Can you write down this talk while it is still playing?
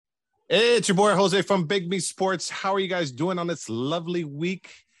Hey, it's your boy Jose from Big Me Sports. How are you guys doing on this lovely week?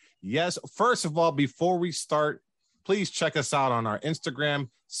 Yes, first of all, before we start, please check us out on our Instagram,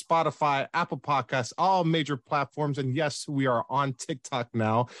 Spotify, Apple Podcasts, all major platforms. And yes, we are on TikTok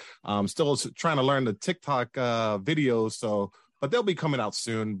now. Still trying to learn the TikTok videos, but they'll be coming out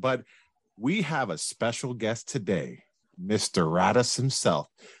soon. But we have a special guest today, Mr. Radis himself,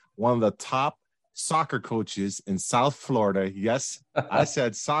 one of the top soccer coaches in South Florida. Yes, I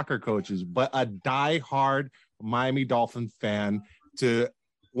said soccer coaches, but a diehard Miami Dolphin fan to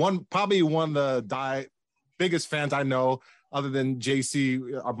probably one of the biggest fans I know other than JC,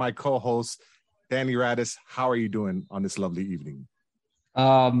 my co-host, Danny Radis. How are you doing on this lovely evening?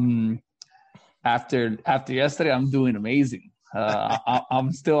 After yesterday, I'm doing amazing.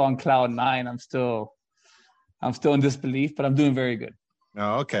 I'm still on cloud nine. I'm still in disbelief, but I'm doing very good.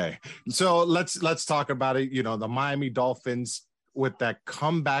 Oh, okay. So let's talk about it. You know, the Miami Dolphins with that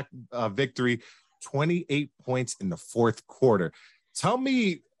comeback victory, 28 points in the fourth quarter. Tell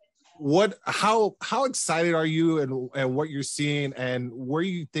me how excited are you and what you're seeing and where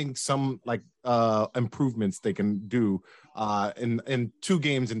you think some improvements they can do in 2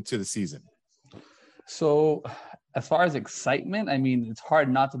 games into the season. So as far as excitement, I mean, it's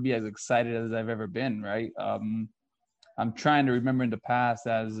hard not to be as excited as I've ever been, right? I'm trying to remember in the past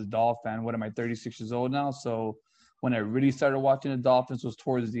as a Dolphin fan. What am I, 36 years old now? So when I really started watching the Dolphins was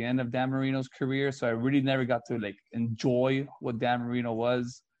towards the end of Dan Marino's career. So I really never got to enjoy what Dan Marino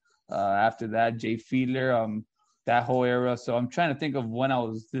was. After that, Jay Fiedler, that whole era. So I'm trying to think of when I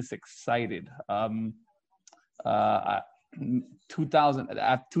was this excited.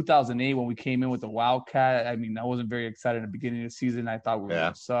 2008 when we came in with the Wildcat. I mean, I wasn't very excited at the beginning of the season. I thought we were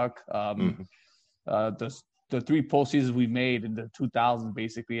going to suck. The 3 postseasons we made in the 2000s,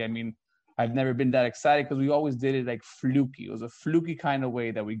 basically. I mean, I've never been that excited because we always did it fluky. It was a fluky kind of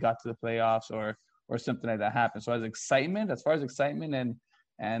way that we got to the playoffs or something like that happened. So as far as excitement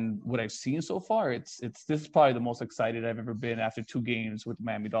and what I've seen so far, this is probably the most excited I've ever been after 2 games with the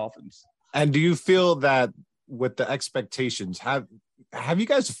Miami Dolphins. And do you feel that with the expectations, have you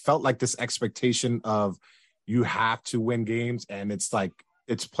guys felt like this expectation of you have to win games and it's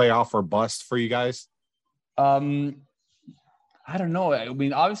playoff or bust for you guys? I don't know. I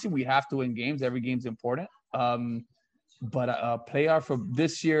mean, obviously we have to win games. Every game's important. But playoff for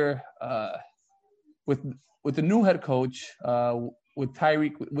this year, with the new head coach, with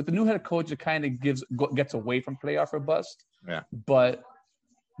Tyreek, with the new head coach, it kind of gets away from playoff or bust. Yeah. But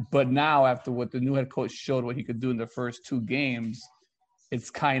now after what the new head coach showed what he could do in the first 2 games, it's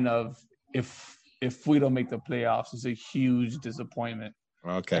kind of if we don't make the playoffs, it's a huge disappointment.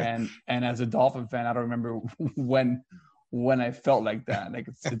 Okay. And as a Dolphin fan, I don't remember when I felt like that.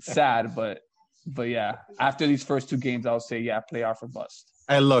 It's sad, but yeah, after these first 2 games, I'll say playoff or bust.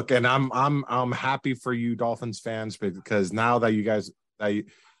 And look, and I'm happy for you Dolphins fans because now that you guys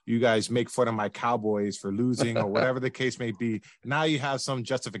make fun of my Cowboys for losing or whatever the case may be, now you have some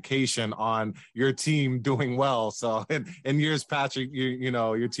justification on your team doing well. So in years past,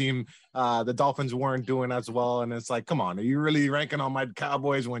 your team, the Dolphins weren't doing as well. And it's like, come on, are you really ranking on my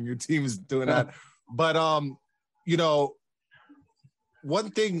Cowboys when your team's doing that? But,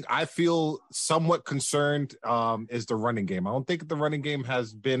 one thing I feel somewhat concerned is the running game. I don't think the running game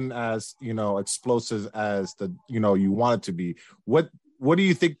has been as, explosive as you want it to be. What do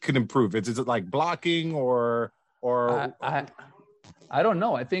you think could improve? Is it like blocking or I don't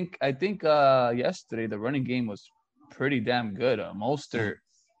know. I think yesterday the running game was pretty damn good. Mostert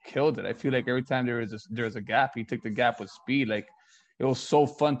killed it. I feel like every time there's a gap, he took the gap with speed. It was so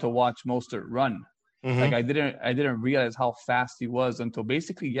fun to watch Mostert run. Mm-hmm. I didn't realize how fast he was until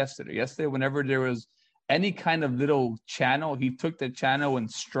basically yesterday. Yesterday, whenever there was any kind of little channel, he took the channel in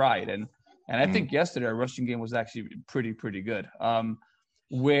stride. And I think yesterday our rushing game was actually pretty good.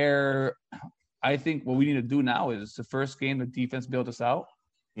 Where I think what we need to do now is the first game, the defense build us out.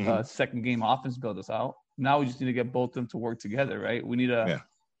 Second game, offense build us out. Now we just need to get both of them to work together, right? We need to,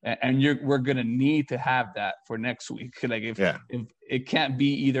 and we're gonna need to have that for next week. If it can't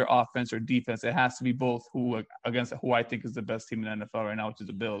be either offense or defense, it has to be both. Against who I think is the best team in the NFL right now, which is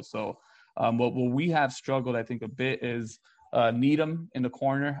the Bills. So, what we have struggled, I think, a bit is Needham in the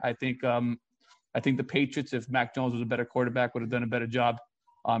corner. I think the Patriots, if Mac Jones was a better quarterback, would have done a better job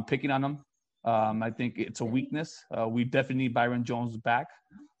on picking on them. I think it's a weakness. We definitely need Byron Jones back.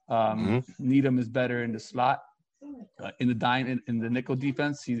 Needham is better in the slot, in the dime, in the nickel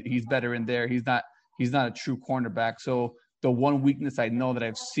defense. He's better in there. He's not a true cornerback. So the one weakness I know that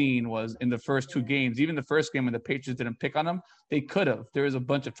I've seen was in the first 2 games, even the first game when the Patriots didn't pick on him, they could have. There was a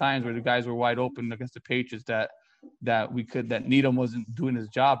bunch of times where the guys were wide open against the Patriots that that Needham wasn't doing his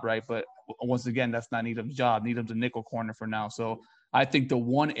job right. But once again, that's not Needham's job. Needham's a nickel corner for now. So I think the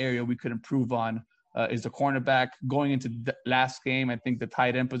one area we could improve on is the cornerback. Going into the last game, I think the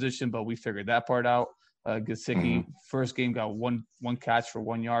tight end position, but we figured that part out. Gesicki, first game got one catch for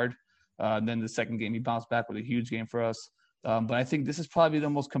 1 yard. Then the second game, he bounced back with a huge game for us. But I think this is probably the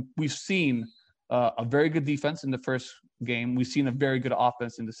most we've seen a very good defense in the first game. We've seen a very good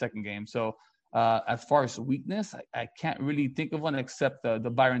offense in the second game. So as far as weakness, I can't really think of one except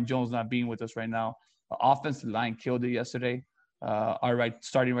the Byron Jones not being with us right now. The offensive line killed it yesterday. Our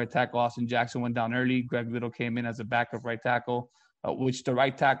starting right tackle, Austin Jackson, went down early. Greg Little came in as a backup right tackle, which the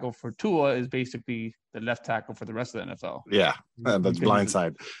right tackle for Tua is basically the left tackle for the rest of the NFL. Yeah, that's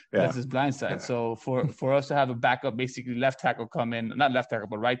blindside. Yeah. That's his blindside. So for us to have a backup, basically left tackle come in, not left tackle,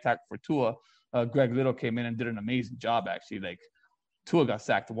 but right tackle for Tua, Greg Little came in and did an amazing job, actually. Like, Tua got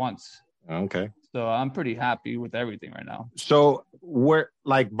sacked once. Okay. So I'm pretty happy with everything right now. So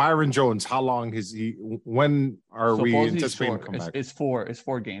Byron Jones, how long is he? When are we anticipating to come back? It's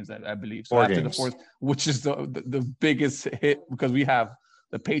 4 games, I believe. So 4 after games. the fourth, which is the biggest hit, because we have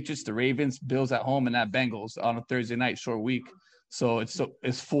the Patriots, the Ravens, Bills at home, and that Bengals on a Thursday night short week. So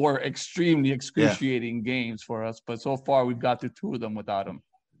it's 4 extremely excruciating games for us. But so far we've got through 2 of them without him.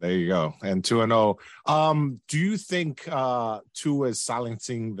 There you go. And 2-0. Do you think Tua is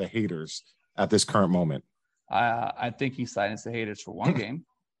silencing the haters at this current moment? I think he silenced the haters for 1 game.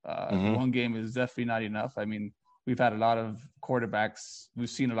 1 game is definitely not enough. I mean, we've had a lot of quarterbacks.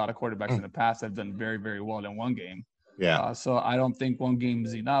 We've seen a lot of quarterbacks in the past that have done very, very well in 1 game. Yeah. So I don't think 1 game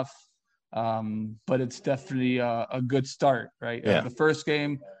is enough. But it's definitely a good start, right? Yeah. The first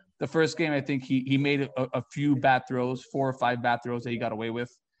game, I think he made a few bad throws, 4 or 5 bad throws that he got away with.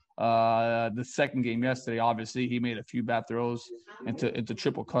 The second game yesterday, obviously, he made a few bad throws into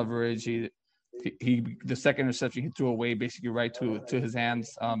triple coverage. The second interception he threw away basically right to his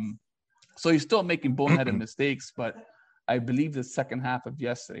hands. So he's still making boneheaded mistakes, but I believe the second half of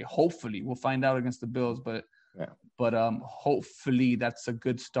yesterday, hopefully, we'll find out against the Bills, but hopefully that's a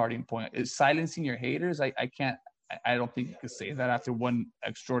good starting point. Is silencing your haters? I don't think you could say that after 1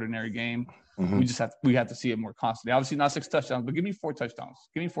 extraordinary game. We have to see it more constantly. Obviously not 6 touchdowns, but give me 4 touchdowns.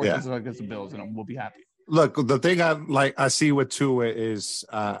 Give me 4 touchdowns against the Bills, and we'll be happy. Look, the thing I see with Tua is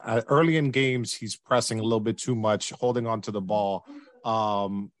early in games he's pressing a little bit too much, holding on to the ball.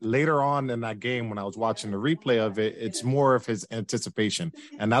 Later on in that game, when I was watching the replay of it, it's more of his anticipation,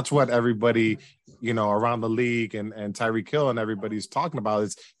 and that's what everybody, around the league and Tyreek Hill and everybody's talking about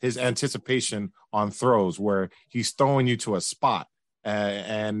is his anticipation on throws, where he's throwing you to a spot,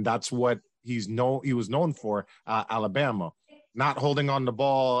 and that's what he was known for. Alabama, not holding on the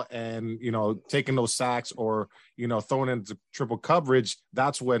ball and taking those sacks or throwing into triple coverage.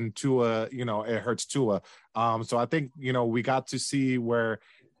 That's when Tua, it hurts Tua. So I think we got to see where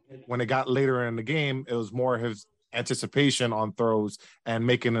when it got later in the game, it was more his anticipation on throws and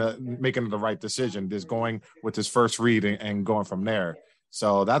making the right decision, just going with his first read and going from there.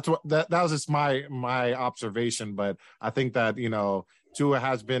 So that was just my observation. But I think that Tua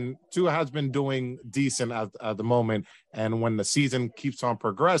has been doing decent at the moment, and when the season keeps on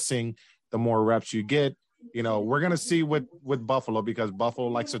progressing, the more reps you get. We're gonna see with Buffalo, because Buffalo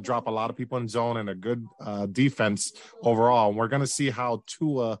likes to drop a lot of people in zone and a good defense overall. And we're gonna see how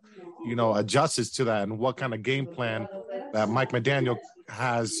Tua, adjusts to that, and what kind of game plan that Mike McDaniel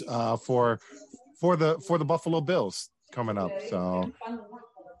has for the Buffalo Bills coming up. So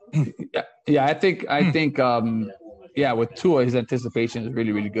I think with Tua, his anticipation is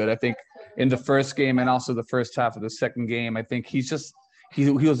really, really good. I think in the first game and also the first half of the second game, I think he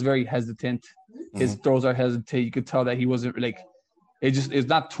was very hesitant. His throws are hesitant. You could tell that he wasn't it's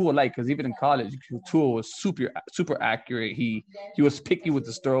not Tua-like, because even in college, Tua was super accurate. He was picky with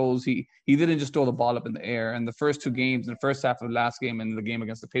his throws. He didn't just throw the ball up in the air. And the first 2 games, in the first half of the last game and the game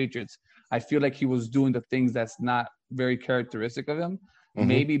against the Patriots, I feel like he was doing the things that's not very characteristic of him.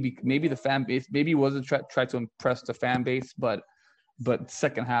 Maybe the fan base, maybe he wasn't try to impress the fan base, but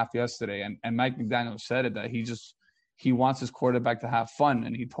second half yesterday, and Mike McDaniel said it, that he wants his quarterback to have fun,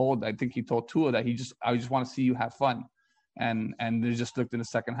 and I think he told Tua that I just want to see you have fun, and they just looked in the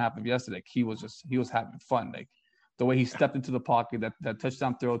second half of yesterday, like he was having fun, like the way he stepped into the pocket, that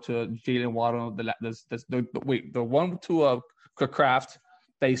touchdown throw to Jalen Waddle, the one to Kraft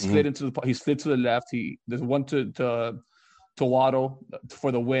that he slid he slid to the left, there's one to Waddle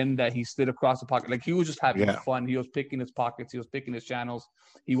for the win that he slid across the pocket. Like, he was just having fun. He was picking his pockets. He was picking his channels.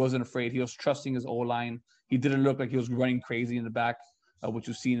 He wasn't afraid. He was trusting his O-line. He didn't look like he was running crazy in the back, which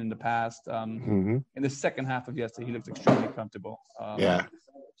we've seen in the past. In the second half of yesterday, he looked extremely comfortable.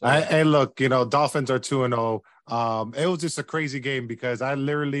 So, Hey, look, Dolphins are 2-0. It was just a crazy game because I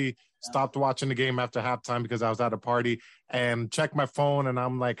literally stopped watching the game after halftime because I was at a party and checked my phone, and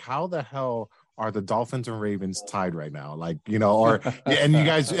I'm like, how the hell are the Dolphins and Ravens tied right now? Like, and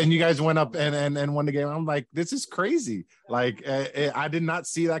you guys went up and won the game. I'm like, this is crazy. Like, I did not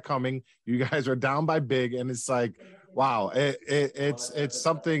see that coming. You guys are down by big, and it's like, wow, it's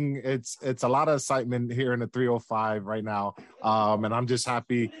something. It's a lot of excitement here in the 305 right now, and I'm just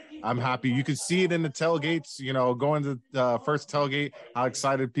happy. I'm happy. You can see it in the tailgates. Going to the first tailgate, how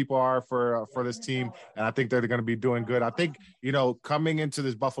excited people are for this team, and I think they're going to be doing good. I think coming into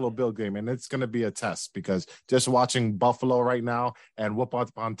this Buffalo Bill game, and it's going to be a test because just watching Buffalo right now and whoop up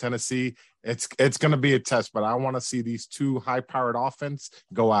on Tennessee, it's going to be a test. But I want to see these two high-powered offense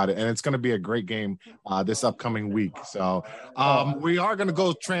go at it, and it's going to be a great game this upcoming week. So we are going to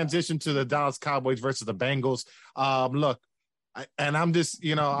go transition to the Dallas Cowboys versus the Bengals. Look. I'm just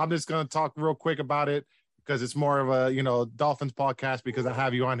going to talk real quick about it because it's more of a, Dolphins podcast because I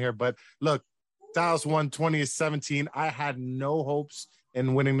have you on here. But look, Dallas won 20-17. I had no hopes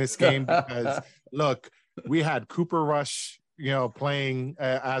in winning this game because, look, we had Cooper Rush, playing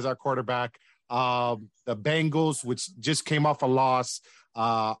as our quarterback. The Bengals, which just came off a loss.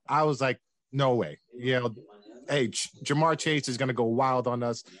 I was like, no way. Hey, Jamar Chase is going to go wild on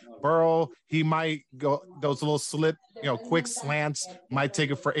us. Burrow, he might go those little quick slants, might take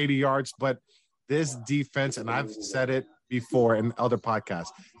it for 80 yards. But this defense, and I've said it before in other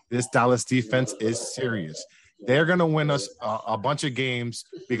podcasts, this Dallas defense is serious. They're going to win us a bunch of games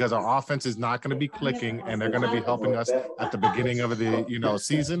because our offense is not going to be clicking, and they're going to be helping us at the beginning of the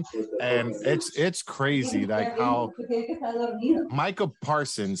season. And it's crazy like how Micah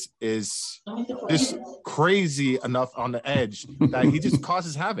Parsons is just crazy enough on the edge that he just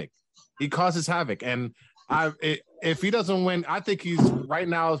causes havoc. He causes havoc, and if he doesn't win, I think he's right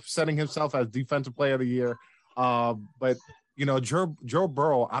now setting himself as Defensive Player of the Year. But Joe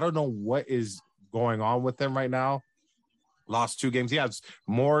Burrow, I don't know what is going on with him right now. Lost 2 games. He has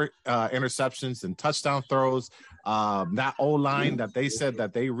more interceptions than touchdown throws. That O-line that they said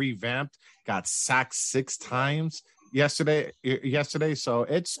that they revamped got sacked 6 times yesterday. So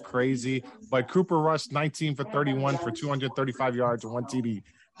it's crazy. But Cooper Rush, 19 for 31 for 235 yards and 1 TD.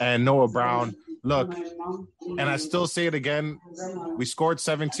 And Noah Brown, look, and I still say it again, we scored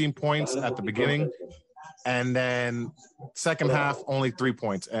 17 points at the beginning. And then second half, only 3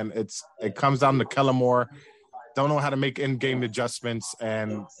 points. And it comes down to Kellen Moore. Don't know how to make in-game adjustments.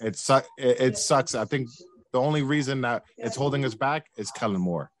 And it sucks. I think the only reason that it's holding us back is Kellen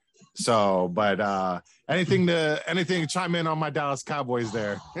Moore. So, but anything to chime in on my Dallas Cowboys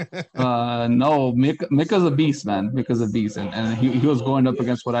there? No, Mika's a beast, man. Mika's a beast. And he was going up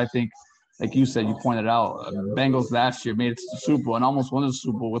against what I think, like you said, you pointed out, Bengals last year made it to the Super Bowl and almost won the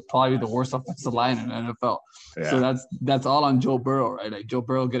Super Bowl with probably the worst offensive line in the NFL. Yeah. So that's all on Joe Burrow, right? Like Joe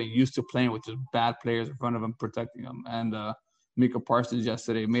Burrow getting used to playing with just bad players in front of him, protecting them. And Micah Parsons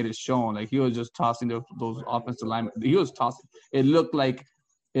yesterday made it shown. Like he was just tossing those offensive linemen. He was tossing. It looked like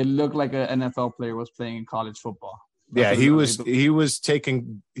an NFL player was playing in college football. Yeah, he was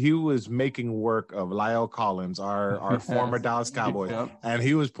making work of Lyle Collins, our former Dallas Cowboy, yep. And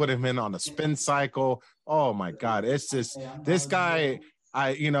he was putting him in on a spin cycle. Oh my God. It's just this guy,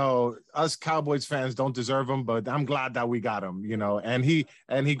 us Cowboys fans don't deserve him, but I'm glad that we got him, and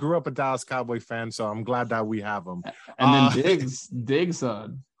he grew up a Dallas Cowboy fan. So I'm glad that we have him. And then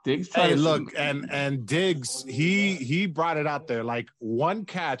Diggs. Hey, look, and Diggs, he brought it out there. Like 1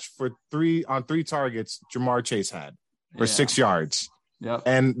 catch for 3 targets Jamar Chase had for 6 yards. Yep.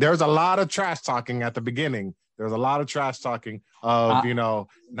 And there's a lot of trash talking at the beginning. There's a lot of trash talking of,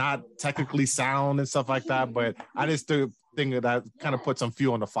 not technically sound and stuff like that. But I just think that kind of put some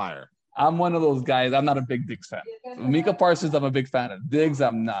fuel on the fire. I'm one of those guys. I'm not a big Diggs fan. Micah Parsons, I'm a big fan of. Diggs,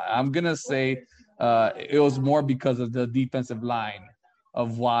 I'm not. I'm going to say it was more because of the defensive line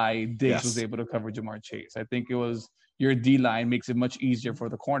of why Diggs was able to cover Jamar Chase. I think it was your D-line makes it much easier for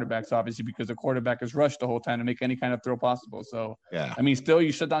the cornerbacks, obviously, because the quarterback is rushed the whole time to make any kind of throw possible. So, I mean, still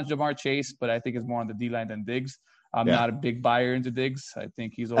you shut down Jamar Chase, but I think it's more on the D-line than Diggs. I'm not a big buyer into Diggs. I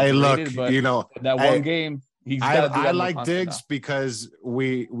think he's overrated. Hey, look, but that one game, I like Diggs because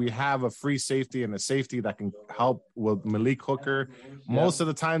we have a free safety and a safety that can help with Malik Hooker. Most of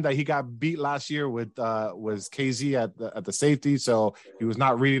the time that he got beat last year with was KZ at the safety, so he was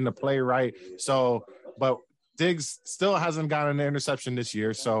not reading the play right. So, but Diggs still hasn't gotten an interception this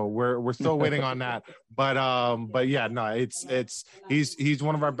year, so we're still waiting on that. But yeah, no, it's he's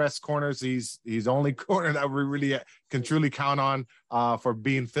one of our best corners. He's the only corner that we really can truly count on for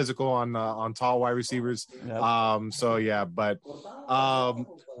being physical on tall wide receivers. Yep. So yeah, but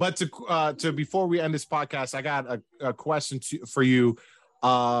to before we end this podcast, I got a question for you.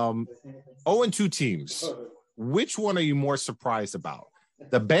 0-2 teams. Which one are you more surprised about?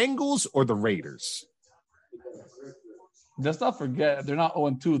 The Bengals or the Raiders? Let's not forget they're not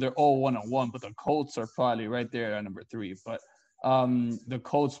 0-2, they're 0-1-1, but the Colts are probably right there at number 3. But the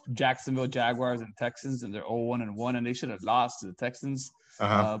Colts, Jacksonville Jaguars, and Texans, and they're 0-1-1, and they should have lost to the Texans.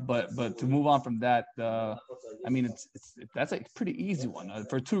 But to move on from that, I mean, that's a pretty easy one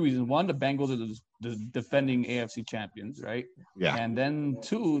for 2 reasons. One, the Bengals are the defending AFC champions, right? Yeah. And then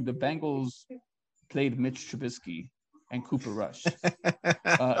 2, the Bengals played Mitch Trubisky and Cooper Rush.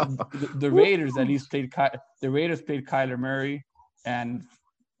 The Raiders at least played Kyler Murray and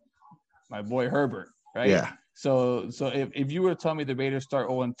my boy Herbert, right? Yeah. So if you were to tell me the Raiders start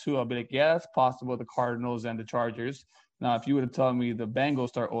 0-2, I'll be like, yeah, it's possible. The Cardinals and the Chargers. Now, if you would have told me the Bengals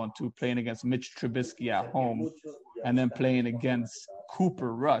start 0-2, playing against Mitch Trubisky at home, and then playing against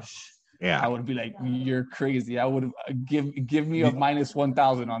Cooper Rush, I would be like, you're crazy. I would give me a minus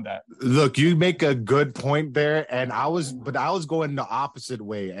 1,000 on that. Look, you make a good point there, and I was going the opposite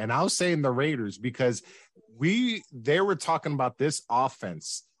way, and I was saying the Raiders because they were talking about this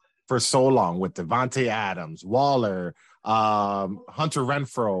offense for so long with Devontae Adams, Waller, Hunter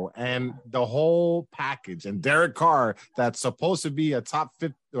Renfrow, and the whole package, and Derek Carr, that's supposed to be a top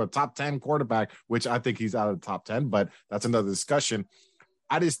 5 or top 10 quarterback, which I think he's out of the top 10, but that's another discussion.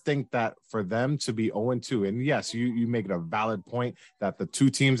 I just think that for them to be 0-2, and yes, you make it a valid point that the 2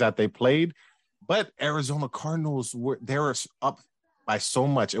 teams that they played, but Arizona Cardinals they were up by so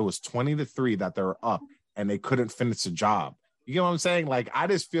much. It was 20-3 that they were up, and they couldn't finish the job. You know what I'm saying? Like, I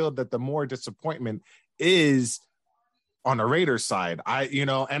just feel that the more disappointment is on the Raiders side. I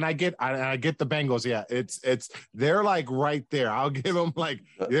get the Bengals. Yeah, it's they're like right there. I'll give them like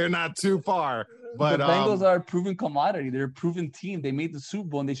they're not too far. But the Bengals are a proven commodity. They're a proven team. They made the Super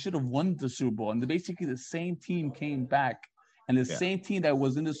Bowl, and they should have won the Super Bowl. And basically, the same team came back, and the same team that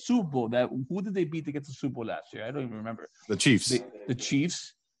was in the Super Bowl. Who did they beat to get the Super Bowl last year? I don't even remember. The Chiefs. The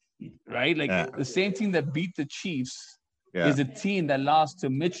Chiefs, right? Like the same team that beat the Chiefs is a team that lost to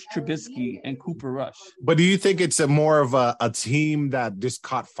Mitch Trubisky and Cooper Rush. But do you think it's more of a team that just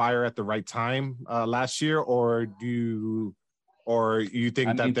caught fire at the right time last year, or you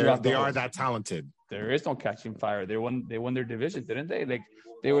think that they are that talented? There is no catching fire. They won their division, didn't they? Like,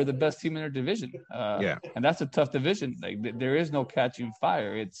 they were the best team in their division. And that's a tough division. Like, there is no catching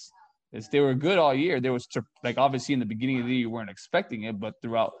fire. It's they were good all year. There was, like, obviously in the beginning of the year you weren't expecting it, but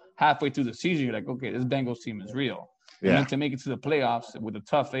throughout halfway through the season you're like, okay, this Bengals team is real. And then to make it to the playoffs with a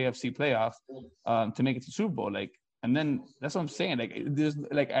tough AFC playoff, to make it to Super Bowl, like, and then that's what I'm saying. Like, there's,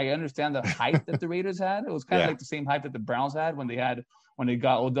 like, I understand the hype that the Raiders had. It was kind of like the same hype that the Browns had when they got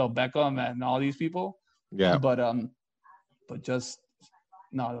Odell Beckham and all these people. Yeah. But just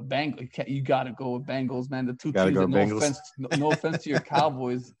no, the Bengals. You got to go with Bengals, man. The 2 teams. No offense to your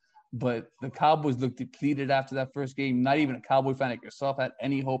Cowboys, but the Cowboys looked depleted after that first game. Not even a Cowboy fan like yourself had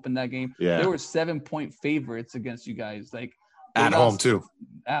any hope in that game. Yeah. They were 7-point favorites against you guys. Like, at home too.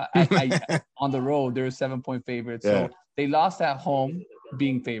 On the road, they were 7-point favorites. Yeah. So they lost at home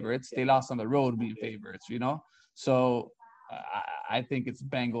being favorites. They lost on the road being favorites. You know, so I think it's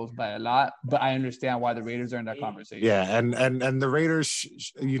Bengals by a lot. But I understand why the Raiders are in that conversation. Yeah, and the Raiders,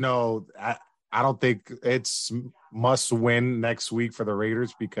 I don't think it's must win next week for the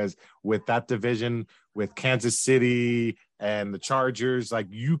Raiders, because with that division, with Kansas City and the Chargers, like,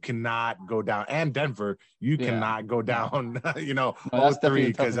 you cannot go down, and Denver, you cannot go down, all 3,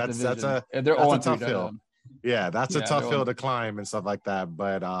 because that's a tough hill. Yeah, that's a tough hill to climb and stuff like that.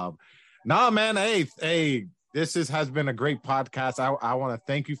 But man, hey, this has been a great podcast. I want to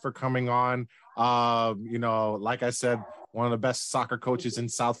thank you for coming on. Like I said, one of the best soccer coaches in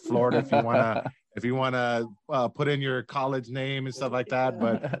South Florida. If you wanna put in your college name and stuff like that.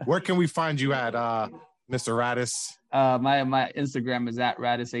 But where can we find you at, Mr. Radice? My Instagram is at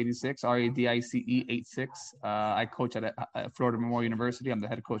Radice86, RADICE 86. I coach at Florida Memorial University. I'm the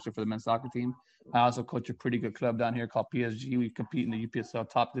head coach for the men's soccer team. I also coach a pretty good club down here called PSG. We compete in the UPSL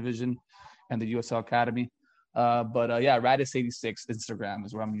top division and the USL Academy. Radice86 Instagram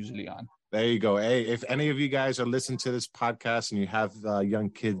is where I'm usually on. There you go. Hey, if any of you guys are listening to this podcast and you have young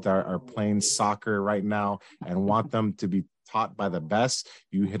kids that are playing soccer right now and want them to be taught by the best,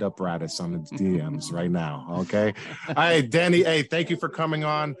 you hit up Radis on its DMs right now. Okay. All right, Danny. Hey, thank you for coming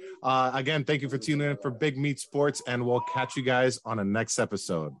on. Again, thank you for tuning in for Big Meat Sports, and we'll catch you guys on the next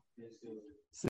episode.